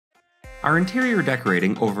Our interior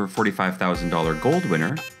decorating over $45,000 gold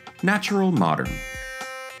winner, Natural Modern.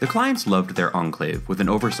 The clients loved their enclave with an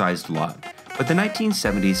oversized lot, but the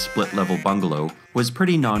 1970s split-level bungalow was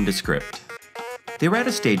pretty nondescript. They were at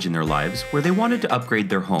a stage in their lives where they wanted to upgrade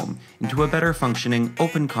their home into a better functioning,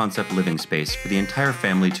 open-concept living space for the entire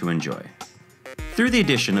family to enjoy. Through the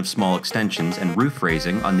addition of small extensions and roof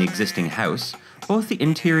raising on the existing house, both the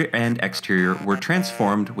interior and exterior were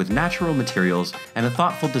transformed with natural materials and a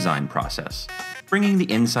thoughtful design process, bringing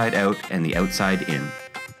the inside out and the outside in.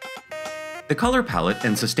 The color palette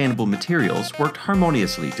and sustainable materials worked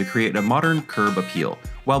harmoniously to create a modern curb appeal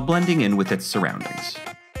while blending in with its surroundings.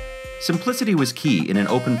 Simplicity was key in an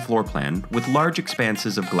open floor plan with large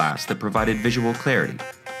expanses of glass that provided visual clarity,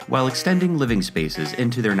 while extending living spaces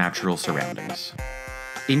into their natural surroundings.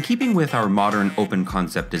 In keeping with our modern open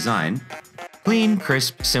concept design, clean,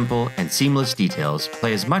 crisp, simple, and seamless details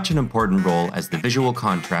play as much an important role as the visual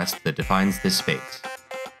contrast that defines this space.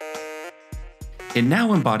 It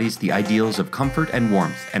now embodies the ideals of comfort and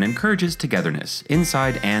warmth and encourages togetherness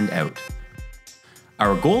inside and out.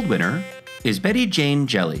 Our gold winner is Betty Jane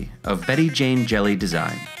Jelly of Betty Jane Jelly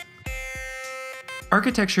Design.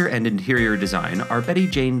 Architecture and interior design are Betty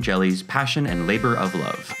Jane Jelly's passion and labor of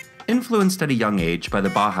love. Influenced at a young age by the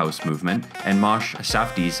Bauhaus movement and Moshe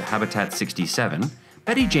Safdie's Habitat 67,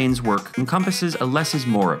 Betty Jane's work encompasses a less is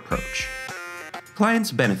more approach.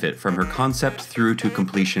 Clients benefit from her concept through to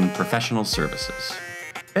completion professional services.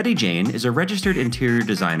 Betty Jane is a registered interior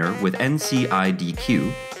designer with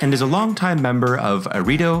NCIDQ and is a longtime member of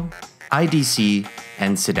Arido, IDC,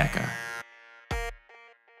 and Sedeka.